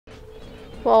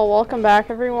Well, welcome back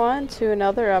everyone to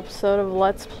another episode of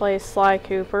Let's Play Sly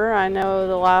Cooper. I know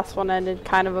the last one ended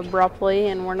kind of abruptly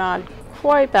and we're not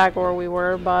quite back where we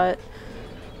were, but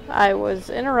I was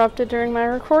interrupted during my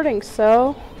recording,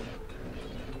 so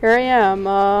here I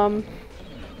am.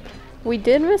 We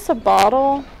did miss a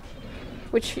bottle,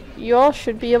 which you all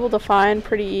should be able to find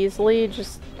pretty easily.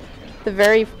 Just the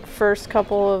very first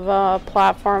couple of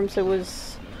platforms, it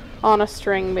was on a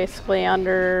string basically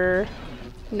under...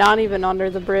 not even under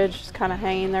the bridge, just kind of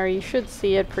hanging there. You should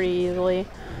see it pretty easily.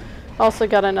 Also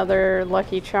got another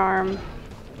lucky charm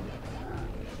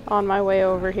on my way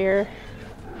over here.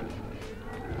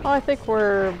 Well, I think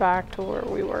we're back to where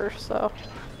we were, so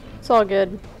it's all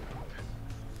good.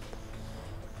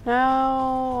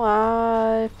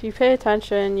 Now, if you pay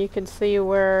attention, you can see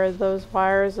where those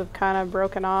wires have kind of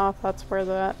broken off. That's where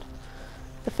the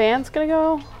fan's gonna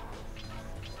go.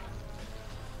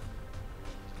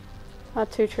 Not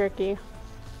too tricky.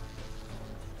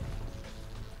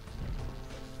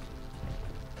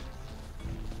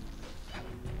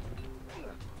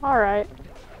 Alright.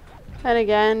 And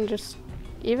again, just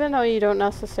even though you don't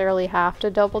necessarily have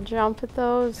to double jump at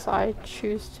those, I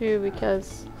choose to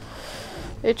because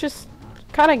it just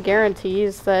kind of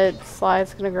guarantees that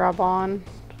Sly's gonna grab on.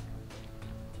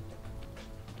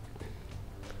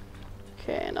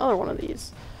 Okay, another one of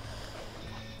these.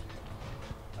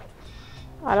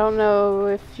 I don't know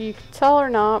if you could tell or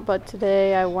not, but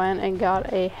today I went and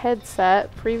got a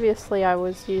headset. Previously I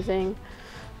was using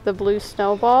the Blue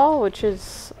Snowball, which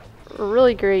is a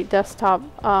really great desktop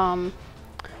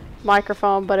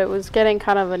microphone, but it was getting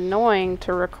kind of annoying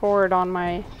to record on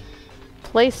my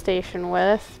PlayStation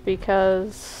with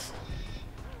because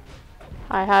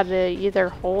I had to either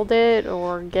hold it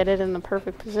or get it in the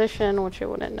perfect position, which it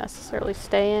wouldn't necessarily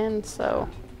stay in, so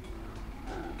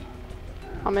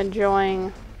I'm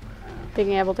enjoying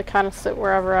being able to kind of sit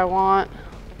wherever I want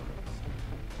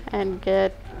and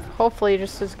get hopefully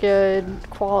just as good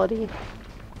quality.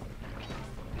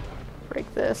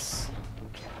 Break this.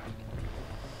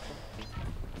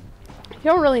 You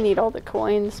don't really need all the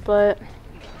coins, but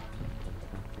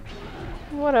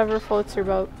whatever floats your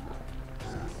boat.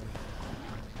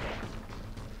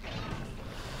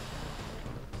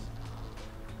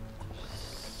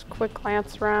 Quick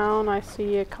glance around, I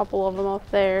see a couple of them up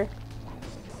there.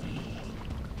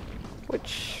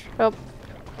 Which, oh,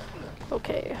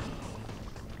 okay.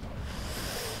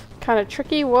 Kind of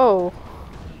tricky, whoa.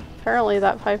 Apparently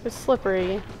that pipe is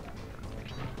slippery.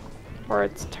 Or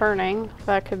it's turning,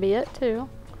 that could be it too.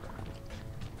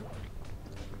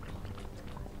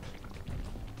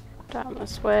 Down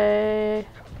this way.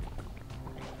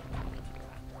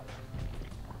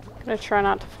 Gonna try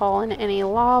not to fall in any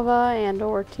lava and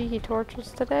or tiki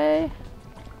torches today.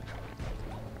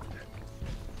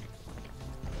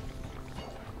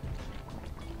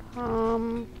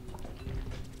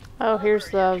 Oh, here's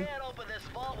the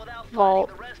vault.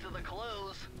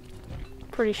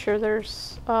 Pretty sure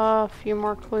there's a few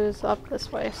more clues up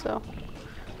this way, so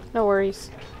no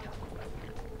worries.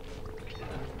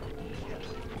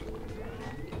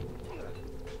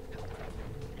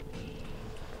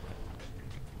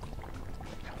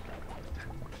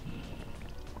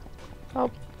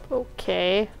 Oh,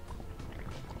 okay.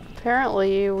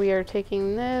 Apparently we are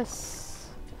taking this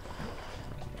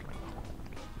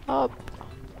up.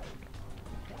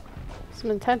 Some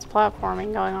intense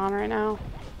platforming going on right now.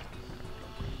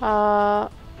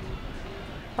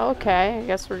 Okay, I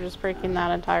guess we're just breaking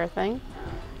that entire thing.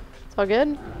 It's all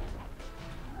good.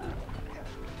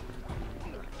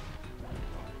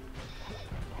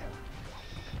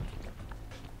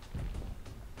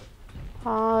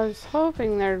 I was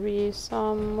hoping there'd be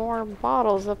some more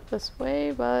bottles up this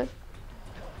way, but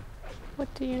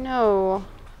what do you know?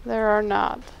 There are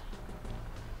not.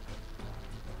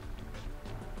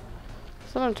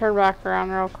 So I'm going to turn back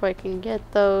around real quick and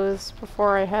get those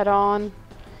before I head on.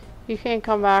 You can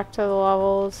come back to the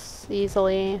levels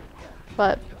easily,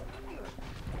 but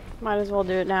might as well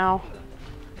do it now.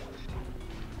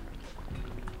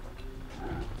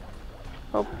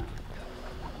 Oh.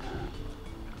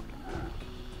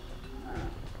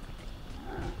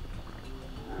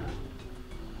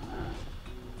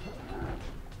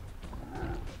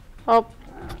 Oh,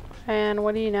 and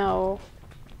what do you know?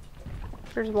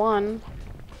 There's one.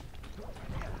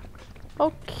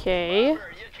 Okay.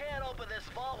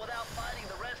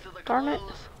 Darn it.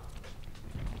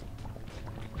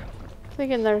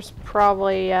 Thinking there's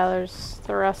probably, yeah, there's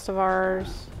the rest of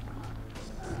ours.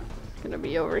 Gonna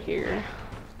be over here.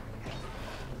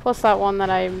 Plus that one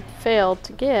that I failed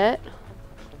to get.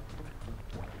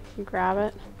 Grab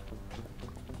it.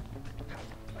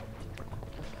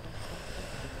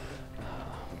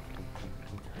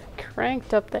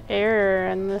 cranked up the air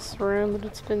in this room, but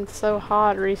it's been so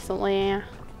hot recently.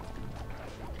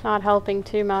 Not helping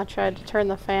too much. I had to turn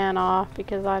the fan off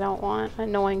because I don't want an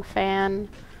annoying fan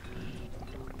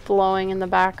blowing in the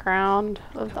background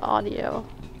of the audio.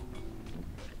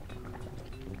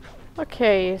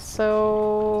 Okay,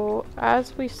 so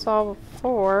as we saw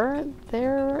before,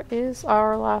 there is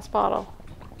our last bottle,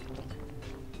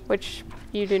 which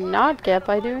you do not get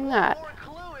by doing that.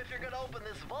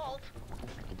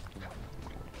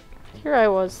 Here I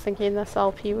was thinking this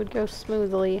LP would go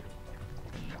smoothly.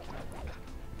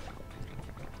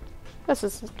 This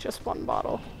is just one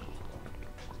bottle.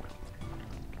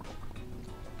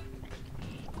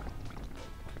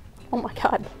 Oh my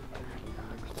god.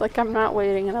 It's like I'm not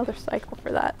waiting another cycle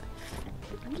for that.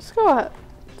 Just go ahead.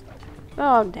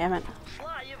 Oh, damn it.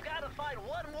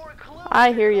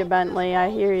 I hear you, Bentley. I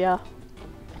hear ya.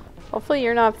 Hopefully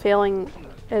you're not feeling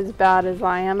as bad as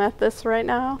I am at this right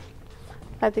now.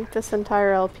 I think this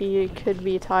entire LP could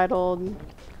be titled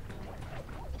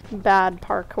Bad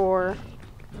Parkour.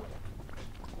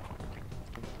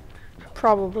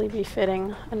 Probably be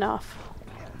fitting enough.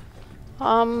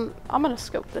 I'm gonna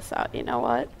scope this out, you know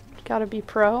what? Gotta be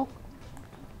pro.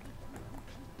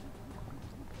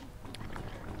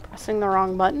 Pressing the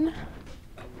wrong button.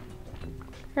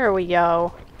 Here we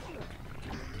go.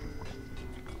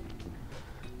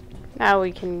 Now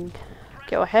we can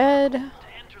go ahead. Get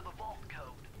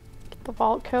the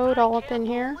vault code all up in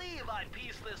here.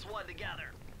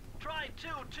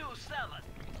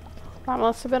 That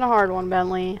must have been a hard one,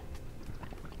 Bentley.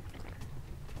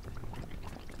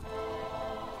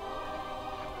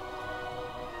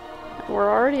 We're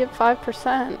already at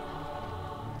 5%.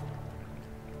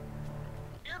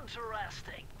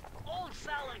 Interesting. Old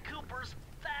Sally Cooper's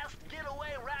fast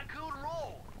getaway raccoon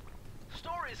roll.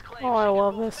 Stories claim I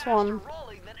love this one.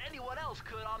 rolling than anyone else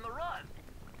could on the run.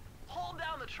 Hold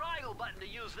down the triangle button to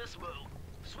use this move.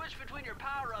 Switch between your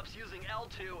power-ups using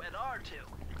L2 and R2.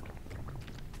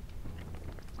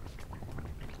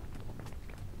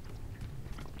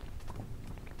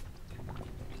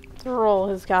 The roll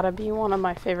has got to be one of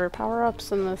my favorite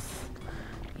power-ups in this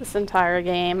entire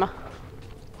game.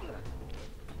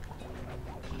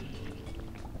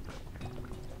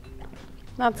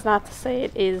 That's not to say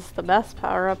it is the best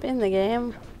power-up in the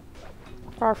game.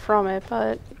 Far from it,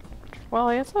 but well,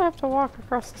 I guess I have to walk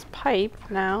across this pipe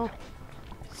now,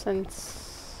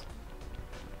 since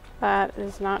that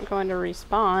is not going to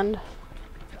respawn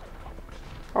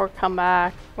or come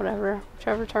back, whatever,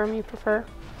 whichever term you prefer.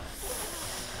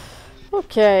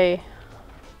 Okay.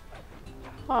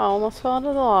 I almost fell into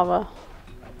the lava.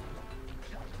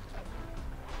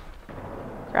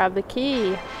 Grab the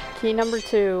key. Key number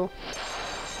 2.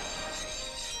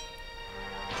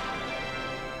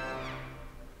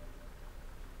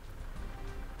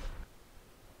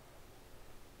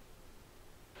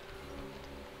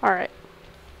 Alright.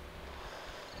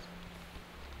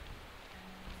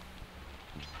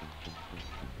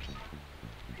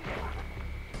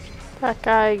 That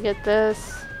guy, get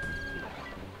this.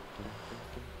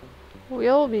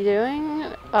 We'll be doing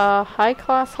high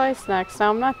class heist next. Now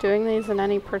I'm not doing these in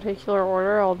any particular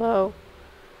order, although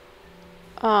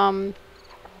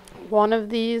one of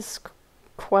these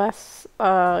quests,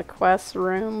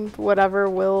 room, whatever,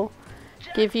 will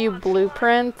give you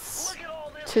blueprints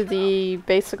to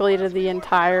basically to the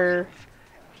entire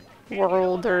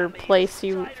world or place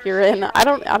you're in. I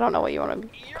don't know what you want to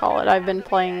call it. I've been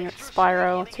playing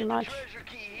Spyro too much.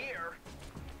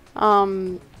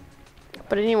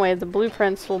 But anyway, the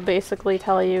blueprints will basically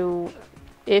tell you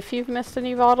if you've missed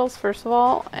any bottles, first of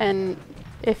all, and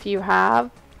if you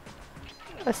have,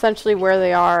 essentially where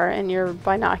they are in your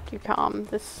binocucom.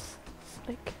 This is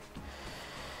like,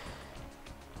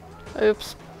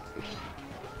 oops,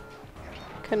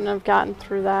 couldn't have gotten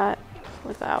through that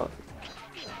without.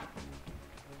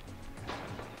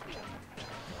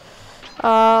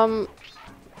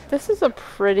 This is a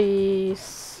pretty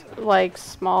like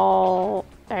small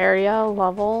area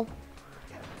level,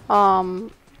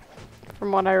 from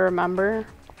what I remember.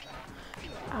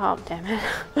 Oh, damn it.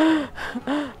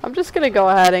 I'm just gonna go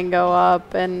ahead and go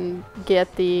up and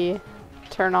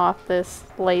turn off this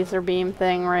laser beam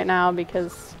thing right now,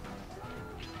 because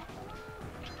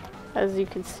as you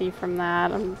can see from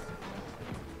that, I'm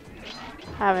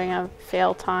having a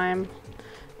fail time.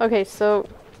 Okay, so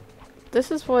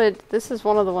this is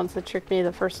one of the ones that tricked me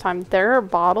the first time. There are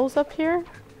bottles up here,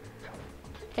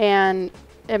 and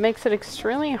it makes it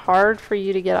extremely hard for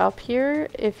you to get up here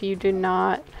if you do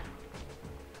not.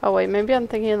 Oh wait, maybe I'm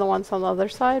thinking of the ones on the other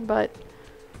side, but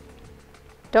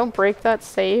don't break that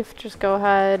safe. Just go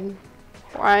ahead.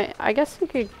 I guess you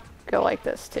could go like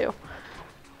this too.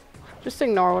 Just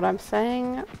ignore what I'm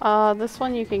saying. This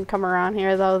one you can come around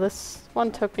here though. This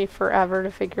one took me forever to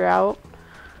figure out.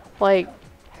 Like,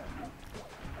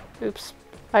 oops,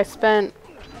 I spent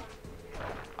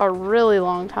a really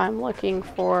long time looking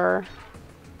for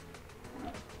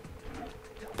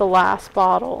the last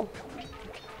bottle.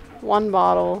 One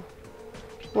bottle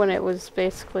when it was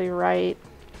basically right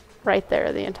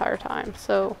there the entire time.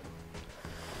 So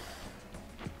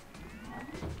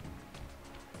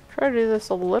try to do this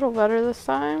a little better this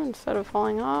time instead of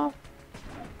falling off.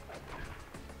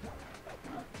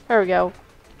 There we go.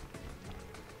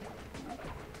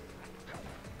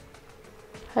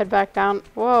 Head back down.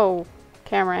 Whoa,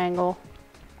 camera angle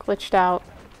glitched out.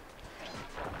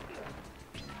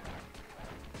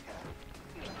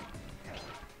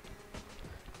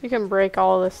 You can break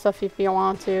all this stuff if you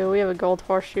want to. We have a gold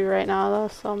horseshoe right now though,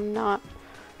 so I'm not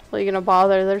really gonna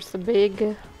bother. There's the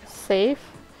big safe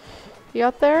you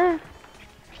got there.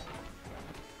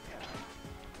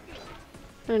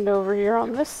 And over here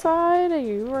on this side,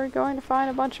 you are going to find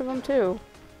a bunch of them too.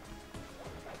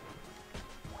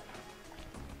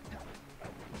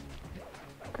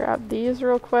 Grab these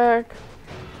real quick.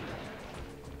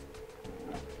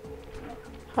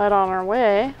 Head on our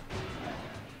way.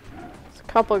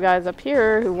 Couple guys up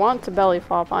here who want to belly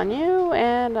flop on you,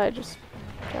 and I just,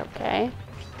 okay.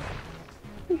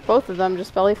 I think both of them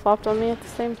just belly flopped on me at the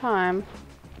same time.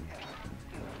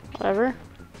 Whatever.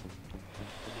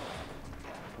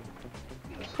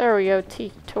 There we go,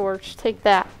 T-torch, take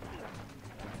that.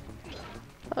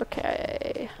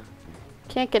 Okay.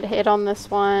 Can't get hit on this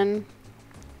one.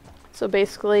 So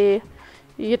basically,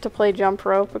 you get to play jump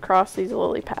rope across these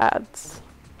lily pads.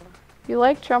 If you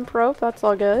like jump rope, that's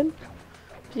all good.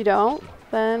 If you don't,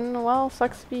 then, well,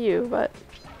 sucks to be you, but...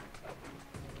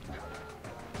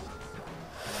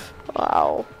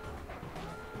 Wow.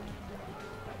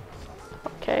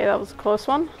 Okay, that was a close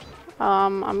one.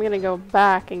 I'm gonna go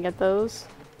back and get those.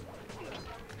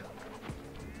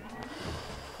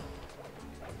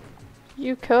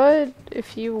 You could,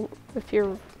 if you're,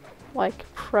 like,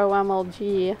 pro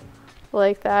MLG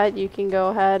like that, you can go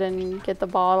ahead and get the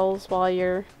bottles while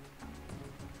you're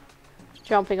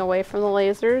jumping away from the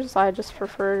lasers. I just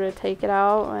prefer to take it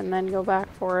out and then go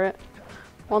back for it.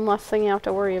 One less thing you have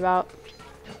to worry about.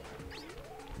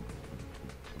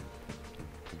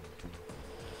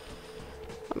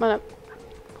 I'm gonna...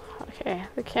 Okay,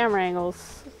 the camera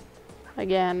angles,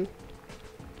 again,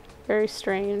 very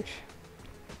strange.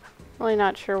 Really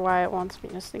not sure why it wants me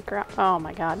to sneak around. Oh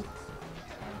my god.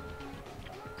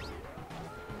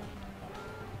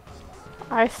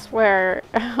 I swear,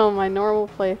 on my normal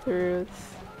playthroughs,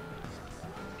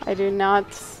 I do not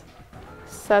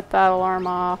set that alarm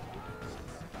off.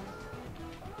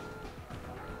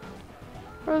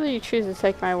 Whether you choose to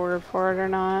take my word for it or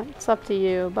not, it's up to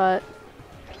you, but...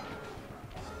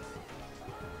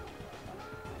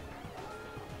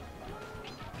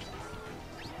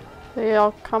 So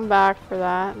I'll come back for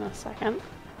that in a second.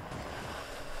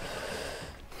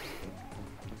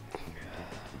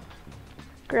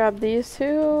 Grab these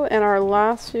two, and our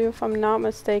last two, if I'm not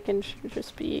mistaken, should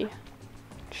just be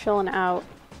chilling out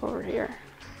over here.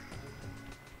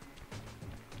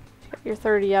 Get your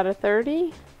 30 out of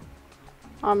 30.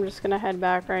 I'm just gonna head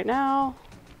back right now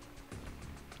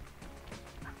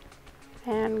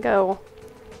and go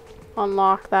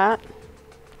unlock that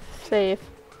safe.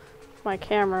 My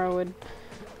camera would...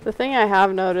 The thing I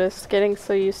have noticed, getting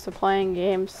so used to playing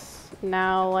games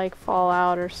now like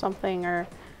Fallout or something, or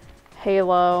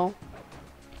Halo,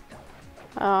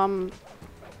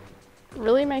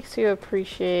 really makes you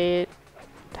appreciate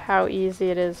how easy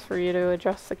it is for you to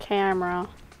adjust the camera.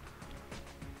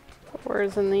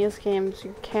 Whereas in these games,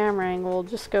 your camera angle will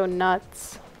just go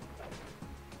nuts.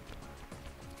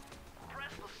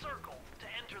 Press the circle to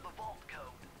enter the vault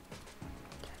code.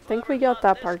 I think we got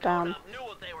that part down. Knew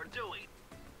what they were doing.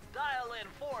 Dial in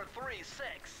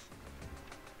 436.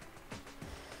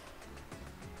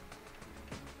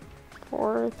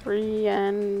 4, 3,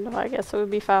 and I guess it would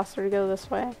be faster to go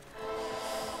this way.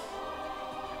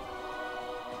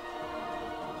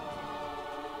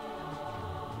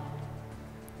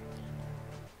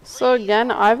 So again,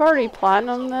 I've already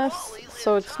platinumed this,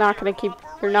 so it's not gonna keep,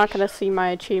 you're not gonna see my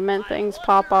achievement things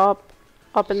pop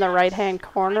up in the right hand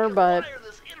corner, but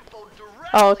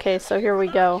oh, okay, so here we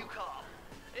go.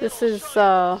 This is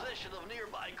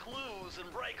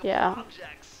yeah,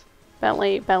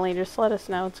 Bentley just let us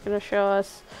know it's gonna show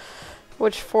us,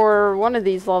 which for one of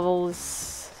these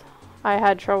levels I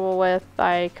had trouble with.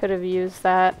 I could have used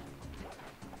that.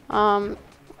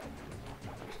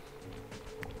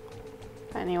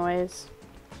 Anyways,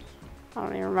 I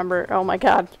don't even remember. Oh my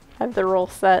god, I have the roll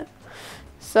set.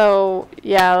 So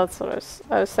yeah, that's what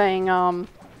I was saying.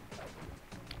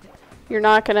 You're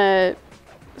not gonna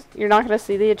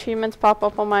see the achievements pop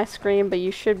up on my screen, but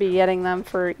you should be getting them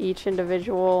for each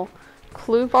individual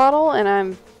clue bottle, and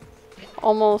I'm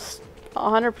almost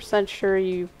 100% sure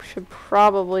you should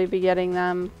probably be getting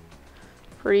them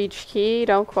for each key.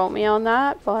 Don't quote me on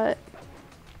that, but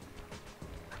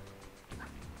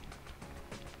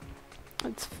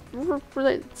it's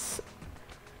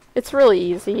really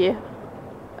easy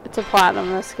to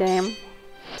platinum this game.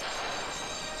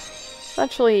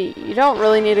 Essentially, you don't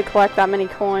really need to collect that many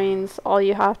coins. All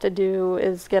you have to do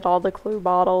is get all the clue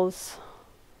bottles,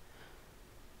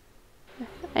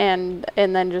 and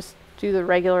then just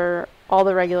do all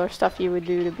the regular stuff you would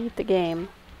do to beat the game.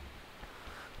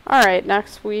 Alright,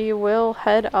 next we will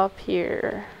head up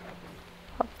here.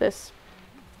 Up this.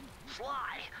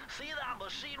 Sly, see that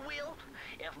machine wheel?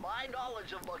 If my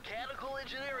knowledge of mechanical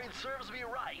engineering serves me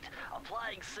right,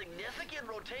 applying significant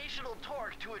rotational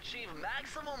torque to achieve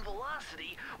maximum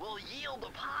velocity will yield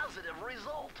a positive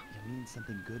result. You mean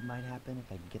something good might happen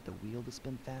if I can get the wheel to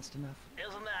spin fast enough?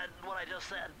 Isn't that what I just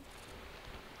said?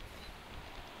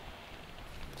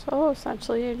 So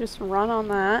essentially you just run on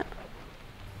that.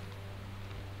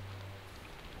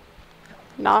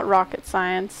 Not rocket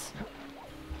science.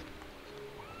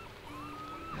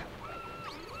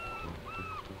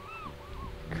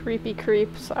 Creepy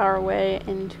creeps our way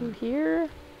into here.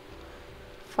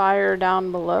 Fire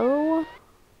down below.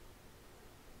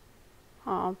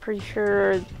 I'm pretty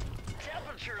sure.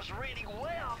 Temperature's reading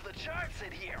way off the charts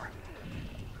in here.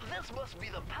 This must be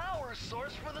the power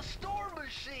source for the storm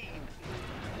machine.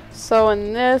 So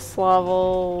in this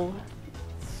level,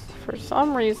 for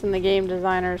some reason the game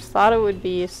designers thought it would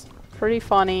be pretty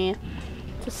funny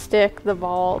to stick the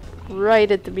vault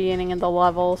right at the beginning of the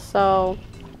level, so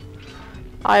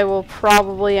I will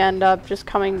probably end up just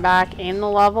coming back in the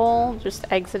level, just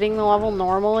exiting the level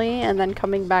normally, and then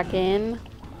coming back in,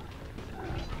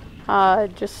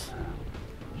 just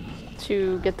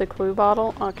to get the clue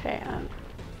bottle. Okay.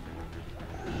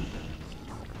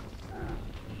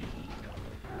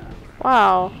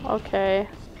 Wow, okay.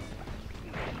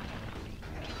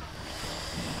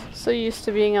 So used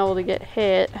to being able to get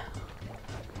hit.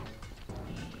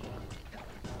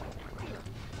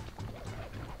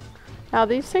 Now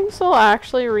these things will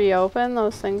actually reopen,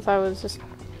 those things I was just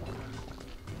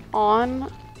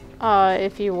on,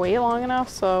 if you wait long enough,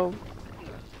 so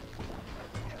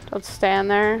don't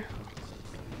stand there.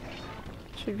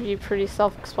 Should be pretty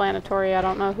self-explanatory. I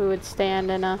don't know who would stand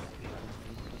in a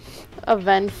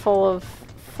vent full of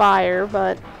fire,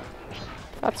 but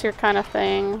if that's your kind of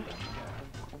thing,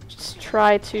 just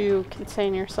try to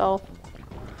contain yourself.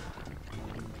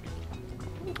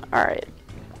 Alright,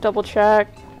 double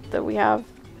check that we have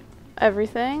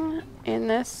everything in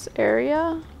this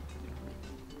area,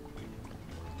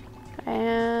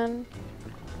 and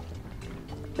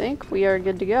I think we are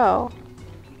good to go.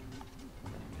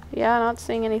 Yeah, not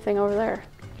seeing anything over there,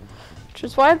 which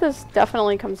is why this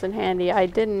definitely comes in handy. I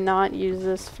did not use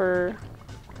this for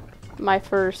my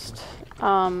first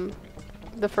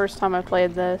the first time I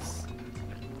played this,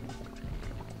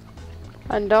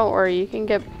 and don't worry, you can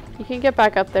get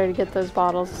back up there to get those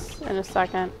bottles in a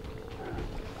second.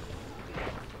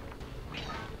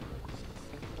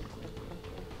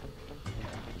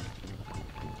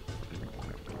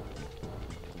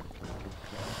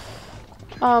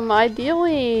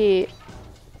 Ideally,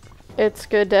 it's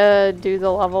good to do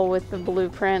the level with the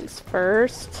blueprints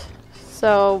first.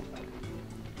 So,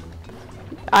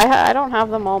 I don't have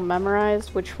them all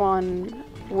memorized, which one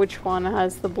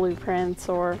has the blueprints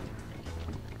or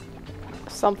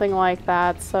something like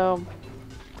that. So,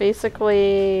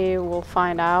 basically, we'll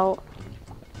find out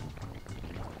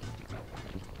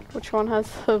which one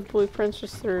has the blueprints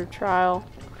just through trial.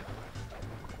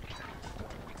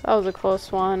 That was a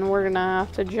close one. We're gonna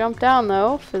have to jump down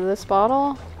though for this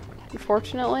bottle,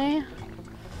 unfortunately.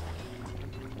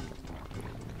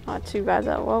 Not too bad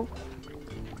though. Whoa.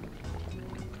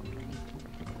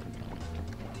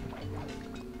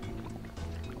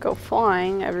 Go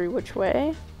flying every which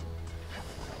way.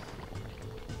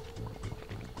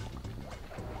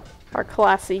 Our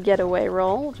classy getaway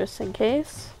roll, just in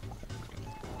case.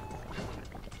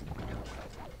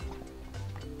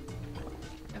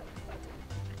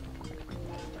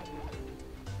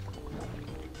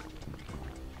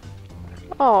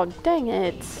 Oh, dang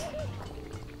it.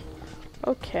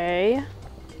 Okay.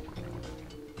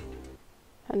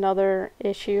 Another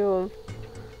issue of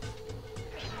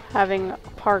having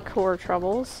parkour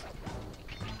troubles.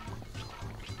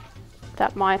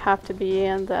 that might have to be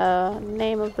in the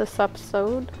name of this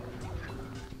episode.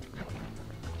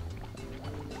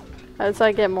 As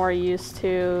I get more used to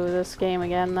this game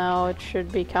again, though, it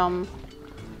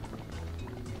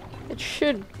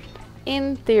should,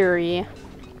 in theory,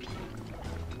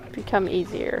 become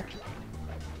easier.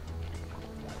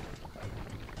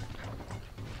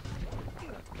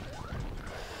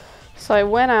 So I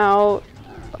went out.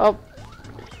 Oh,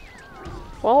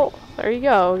 well, there you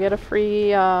go. Get a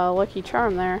free Lucky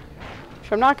Charm there,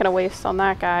 which I'm not going to waste on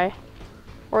that guy,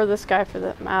 or this guy for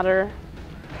that matter.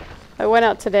 I went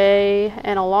out today,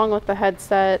 and along with the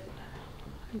headset,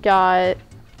 got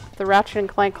the Ratchet and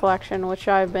Clank collection, which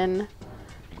I've been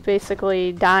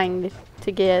basically dying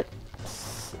to get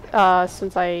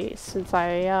since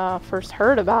I first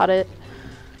heard about it,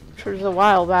 which was a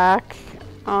while back.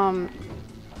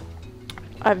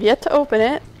 I've yet to open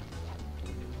it.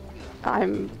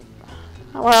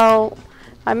 Well,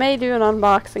 I may do an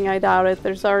unboxing, I doubt it.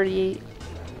 There's already,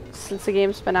 since the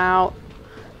game's been out,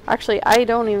 actually, I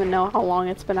don't even know how long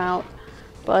it's been out,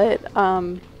 but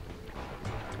I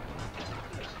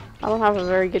don't have a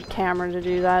very good camera to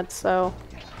do that, so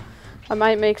I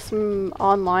might make some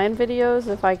online videos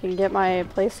if I can get my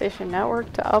PlayStation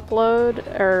Network to upload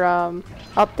or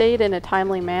update in a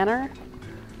timely manner.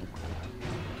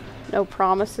 No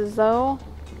promises, though.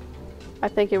 I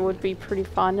think it would be pretty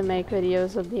fun to make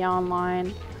videos of the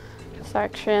online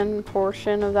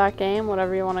portion of that game,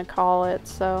 whatever you want to call it,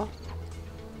 so.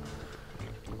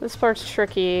 This part's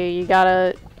tricky. You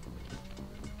gotta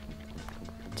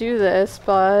do this,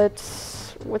 but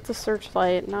with the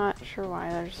searchlight, not sure why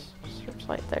there's a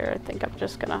searchlight there. I think I'm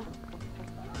just gonna...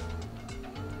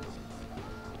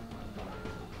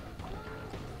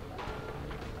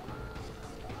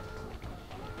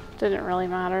 Didn't really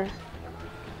matter.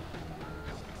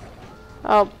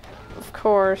 Oh, of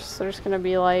course, there's gonna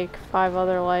be like 5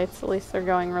 other lights. At least they're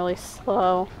going really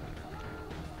slow.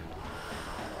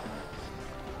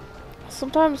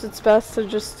 Sometimes it's best to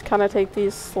just kind of take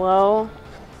these slow,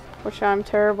 which I'm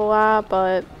terrible at,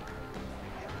 but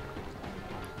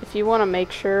if you want to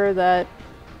make sure that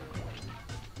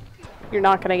you're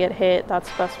not going to get hit, that's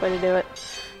the best way to do it.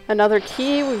 Another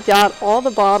key, we've got all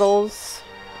the bottles,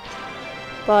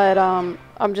 but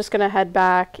I'm just going to head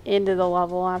back into the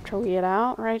level after we get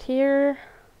out right here.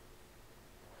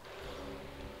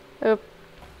 Oop,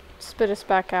 spit us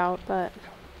back out, but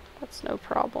that's no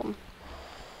problem.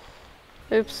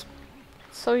 Oops.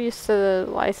 So used to,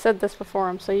 well, I said this before,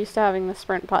 I'm so used to having the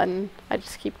sprint button. I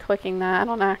just keep clicking that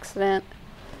on accident.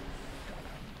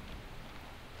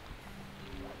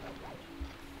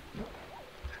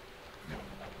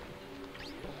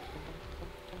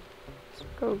 Let's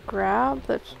go grab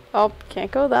the, oh,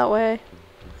 can't go that way.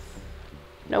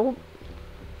 Nope.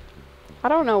 I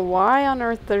don't know why on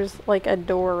earth there's like a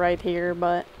door right here,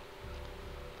 but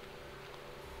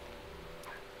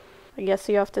I guess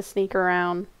you have to sneak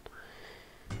around.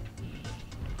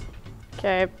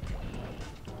 Okay.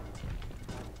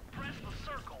 Press the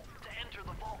circle to enter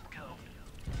the vault code.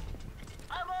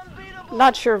 I'm unbeatable.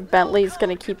 Not sure if Bentley's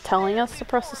gonna keep telling us to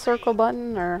press the circle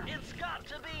button or... It's got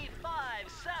to be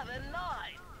 579.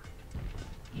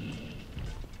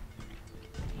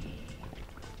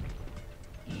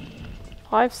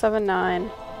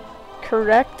 579.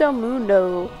 Correcto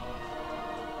mundo.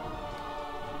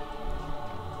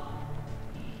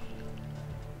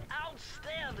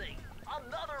 Outstanding!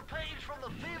 Another page from the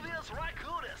thieves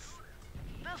raccoonus.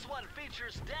 This one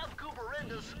features Dev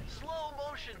Cooperinda's slow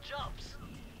motion jumps.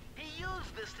 He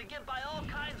used this to get by all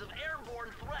kinds of airborne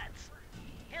threats.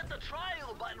 Hit the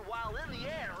triangle button while in the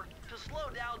air to slow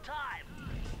down time.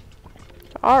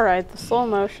 Alright, the slow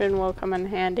motion will come in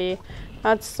handy.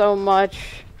 Not so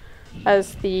much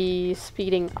as the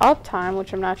speeding up time,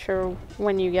 which I'm not sure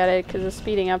when you get it, because the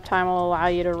speeding up time will allow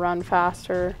you to run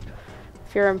faster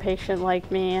if you're impatient like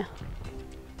me.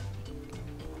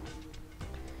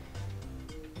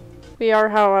 We are,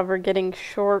 however, getting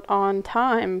short on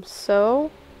time, so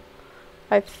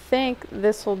I think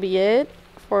this will be it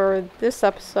for this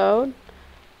episode.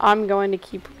 I'm going to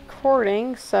keep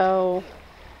recording, so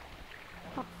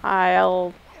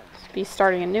I'll be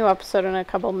starting a new episode in a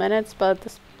couple minutes, but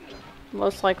this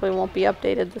most likely won't be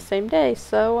updated the same day,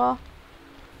 so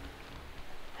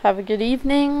have a good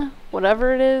evening,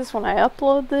 whatever it is when I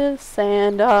upload this,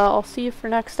 and I'll see you for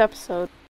next episode.